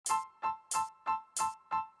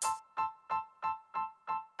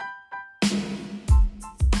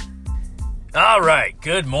Alright,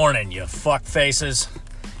 good morning, you fuck faces.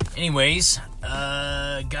 Anyways,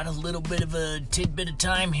 got a little bit of a tidbit of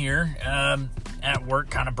time here, at work,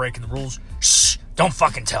 kind of breaking the rules. Shh, don't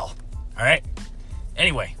fucking tell, alright?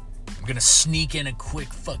 Anyway, I'm gonna sneak in a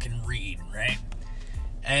quick fucking read, right?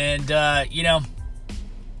 And,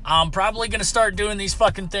 I'm probably gonna start doing these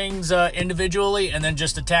fucking things, individually, and then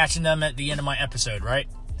just attaching them at the end of my episode, right?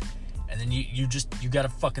 And then you gotta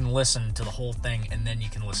fucking listen to the whole thing, and then you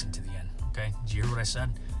can listen to the end. Okay, did you hear what I said?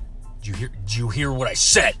 Did you hear what I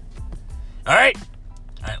said? All right,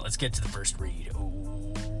 let's get to the first read.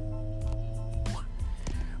 Oh,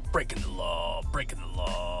 breaking the law.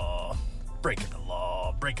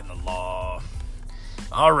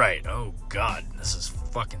 All right, oh God, this is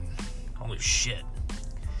fucking, holy shit.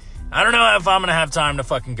 I don't know if I'm gonna have time to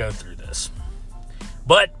fucking go through this.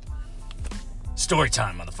 But, story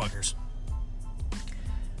time, motherfuckers.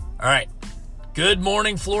 All right, good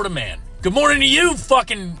morning, Florida man. Good morning to you,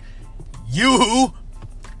 fucking you.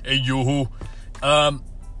 Hey, you.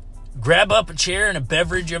 Grab up a chair and a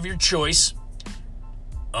beverage of your choice.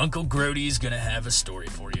 Uncle Grody's gonna have a story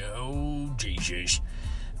for you. Oh, Jesus.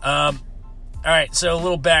 All right, so a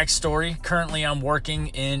little backstory. Currently, I'm working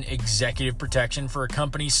in executive protection for a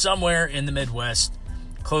company somewhere in the Midwest,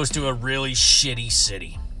 close to a really shitty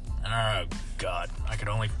city. Oh, God. I could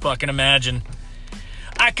only fucking imagine.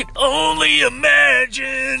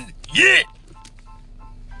 Yeah.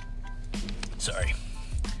 Sorry.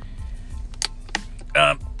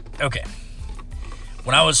 Okay.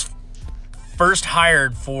 When I was first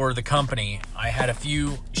hired for the company, I had a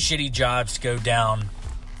few shitty jobs to go down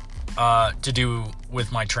to do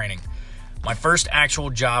with my training. My first actual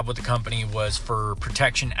job with the company was for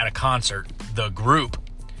protection at a concert. The group,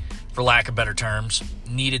 for lack of better terms,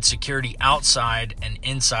 needed security outside and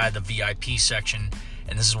inside the VIP section.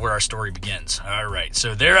 And this is where our story begins. All right,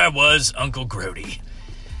 so there I was, Uncle Grody.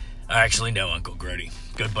 I actually know Uncle Grody.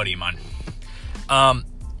 Good buddy of mine.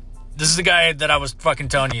 This is the guy that I was fucking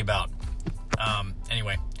telling you about.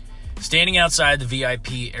 Anyway, standing outside the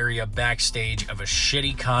VIP area backstage of a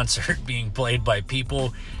shitty concert being played by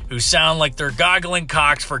people who sound like they're goggling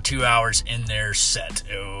cocks for 2 hours in their set.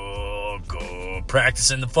 Oh, go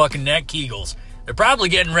practicing the fucking neck kegels. They're probably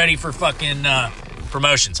getting ready for fucking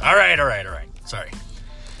promotions. All right. Sorry.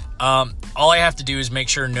 All I have to do is make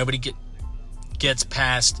sure nobody gets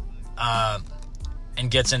past and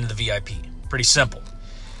gets into the VIP. Pretty simple.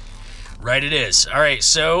 Right it is. All right,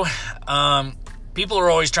 so people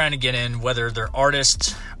are always trying to get in, whether their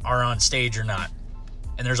artists are on stage or not.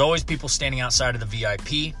 And there's always people standing outside of the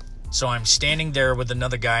VIP, so I'm standing there with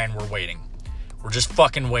another guy and we're waiting. We're just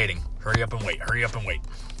fucking waiting. Hurry up and wait.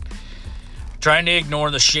 Trying to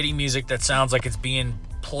ignore the shitty music that sounds like it's being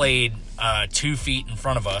played 2 feet in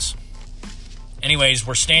front of us. Anyways,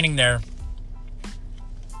 we're standing there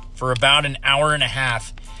for about an hour and a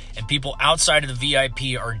half, and people outside of the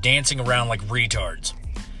VIP are dancing around like retards.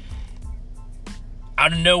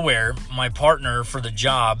 Out of nowhere, my partner for the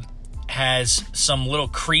job has some little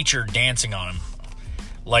creature dancing on him,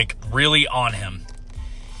 like really on him.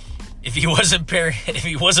 If he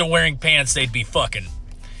wasn't wearing pants, they'd be fucking.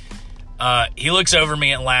 He looks over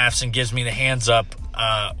me and laughs and gives me the hands up.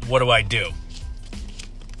 What do I do?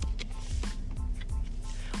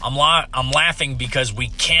 I'm laughing because we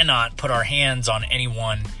cannot put our hands on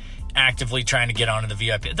anyone actively trying to get onto the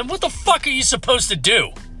VIP. Then what the fuck are you supposed to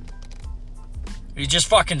do? You just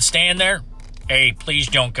fucking stand there? Hey, please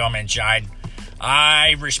don't come inside.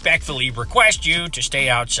 I respectfully request you to stay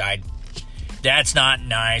outside. That's not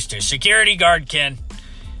nice to security guard, Ken.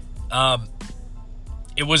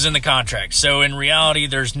 It was in the contract, so in reality,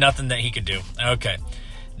 there's nothing that he could do. Okay.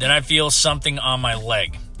 Then I feel something on my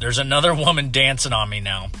leg. There's another woman dancing on me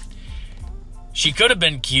now. She could have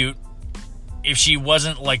been cute if she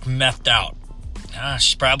wasn't, like, methed out.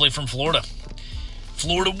 She's probably from Florida.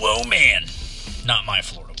 Florida woe man. Not my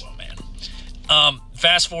Florida woe man.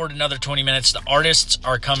 Fast forward another 20 minutes. The artists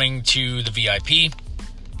are coming to the VIP.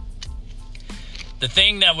 The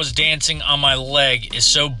thing that was dancing on my leg is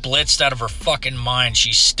so blitzed out of her fucking mind,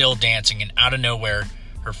 she's still dancing, and out of nowhere,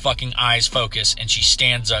 her fucking eyes focus, and she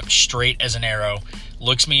stands up straight as an arrow,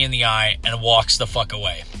 looks me in the eye, and walks the fuck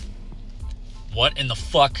away. What in the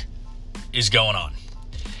fuck is going on?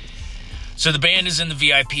 So the band is in the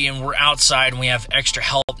VIP, and we're outside, and we have extra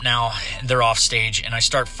help now, and they're off stage, and I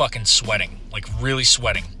start fucking sweating, like really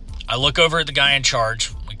sweating. I look over at the guy in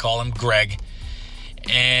charge, we call him Greg,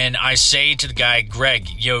 and I say to the guy, Greg,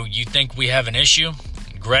 yo, you think we have an issue?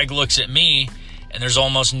 Greg looks at me, and there's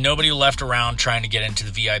almost nobody left around trying to get into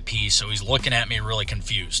the VIP, so he's looking at me really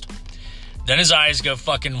confused. Then his eyes go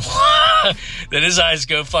fucking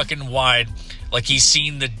wide, like he's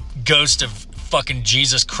seen the ghost of fucking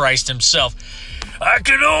Jesus Christ himself. I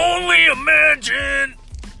can only imagine.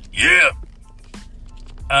 Yeah.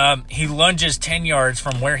 He lunges 10 yards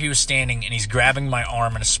from where he was standing, and he's grabbing my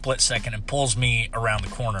arm in a split second and pulls me around the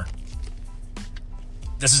corner.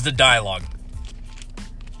 This is the dialogue.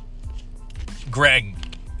 Greg,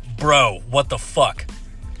 bro, what the fuck?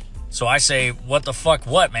 So I say, what the fuck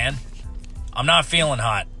what, man? I'm not feeling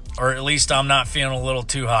hot. Or at least I'm not feeling a little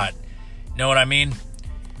too hot. Know what I mean?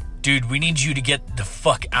 Dude, we need you to get the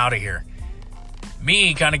fuck out of here.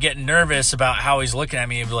 Me kind of getting nervous about how he's looking at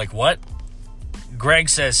me and be like, what? Greg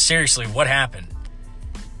says, seriously, what happened?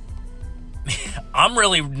 I'm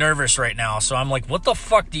really nervous right now, so I'm like, what the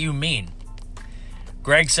fuck do you mean?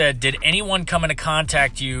 Greg said, did anyone come into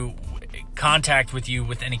contact with you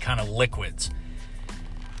with any kind of liquids?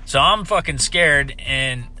 So I'm fucking scared,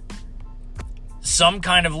 and some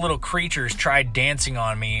kind of little creatures tried dancing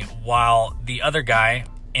on me while the other guy,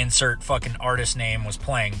 insert fucking artist name, was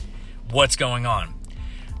playing. What's going on?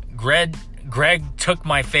 Greg took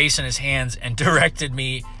my face in his hands and directed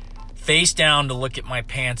me face down to look at my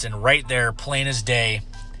pants, and right there, plain as day,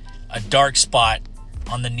 a dark spot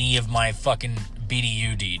on the knee of my fucking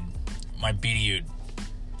BDU dude. My BDU.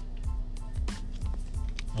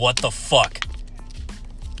 What the fuck?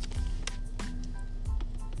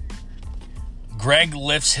 Greg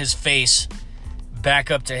lifts his face back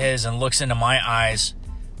up to his and looks into my eyes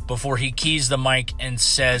before he keys the mic and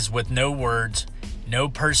says with no words, no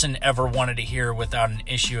person ever wanted to hear without an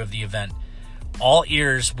issue of the event. All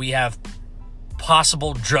ears, we have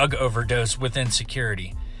possible drug overdose within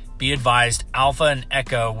security. Be advised, Alpha and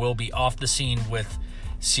Echo will be off the scene with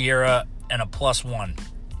Sierra and a +1.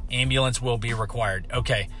 Ambulance will be required.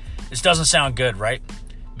 Okay, this doesn't sound good, right?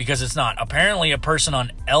 Because it's not. Apparently, a person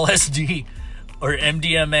on LSD or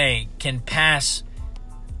MDMA can pass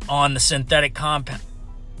on the synthetic compounds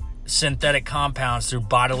through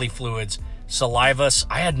bodily fluids, saliva.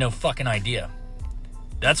 I had no fucking idea.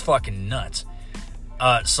 That's fucking nuts.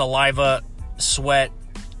 Saliva, sweat,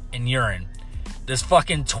 and urine. This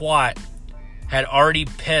fucking twat had already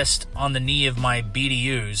pissed on the knee of my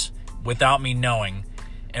BDUs without me knowing.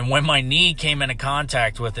 And when my knee came into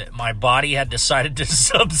contact with it, my body had decided to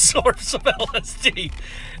absorb some LSD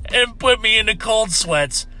and put me into cold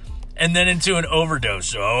sweats and then into an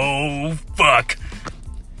overdose. Oh, fuck.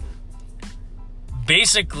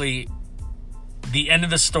 Basically, the end of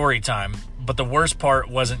the story time, but the worst part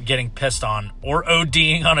wasn't getting pissed on or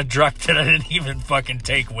ODing on a drug that I didn't even fucking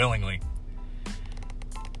take willingly.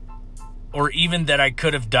 Or even that I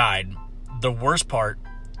could have died. The worst part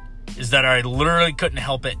is that I literally couldn't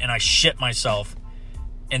help it, and I shit myself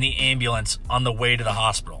in the ambulance on the way to the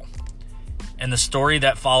hospital. And the story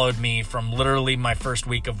that followed me from literally my first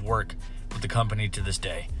week of work with the company to this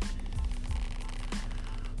day.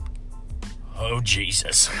 Oh,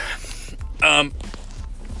 Jesus.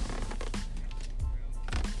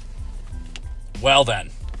 Well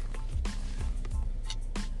then.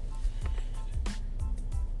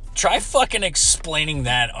 Try fucking explaining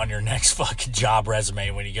that on your next fucking job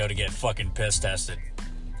resume when you go to get fucking piss tested.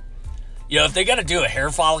 Yo, if they gotta do a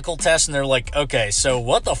hair follicle test and they're like, okay, so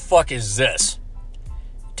what the fuck is this?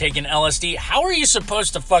 Taking LSD? How are you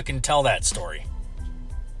supposed to fucking tell that story?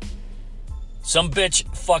 Some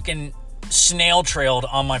bitch fucking snail trailed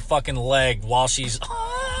on my fucking leg while she's...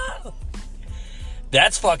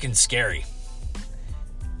 That's fucking scary.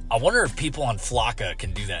 I wonder if people on Flocka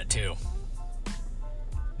can do that too.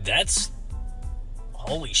 That's...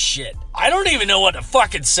 Holy shit. I don't even know what to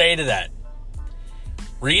fucking say to that.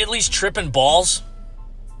 Were you at least tripping balls?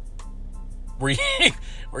 Were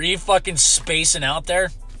you fucking spacing out there?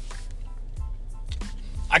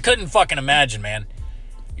 I couldn't fucking imagine, man.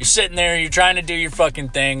 You're sitting there, you're trying to do your fucking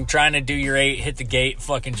thing, trying to do your 8, hit the gate,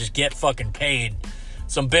 fucking just get fucking paid.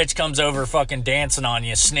 Some bitch comes over fucking dancing on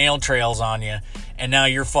you, snail trails on you, and now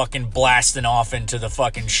you're fucking blasting off into the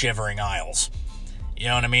fucking Shivering Isles. You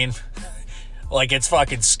know what I mean? Like it's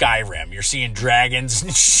fucking Skyrim. You're seeing dragons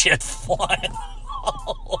and shit flying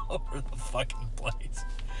all over the fucking place.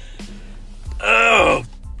 Oh,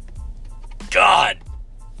 God.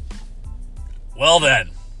 Well then.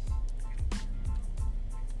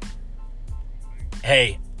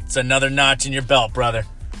 Hey, it's another notch in your belt, brother.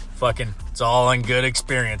 Fucking, it's all in good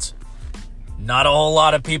experience. Not a whole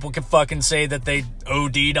lot of people can fucking say that they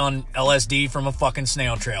OD'd on LSD from a fucking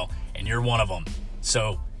snail trail, and you're one of them.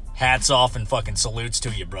 So, hats off and fucking salutes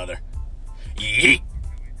to you, brother. Yeet.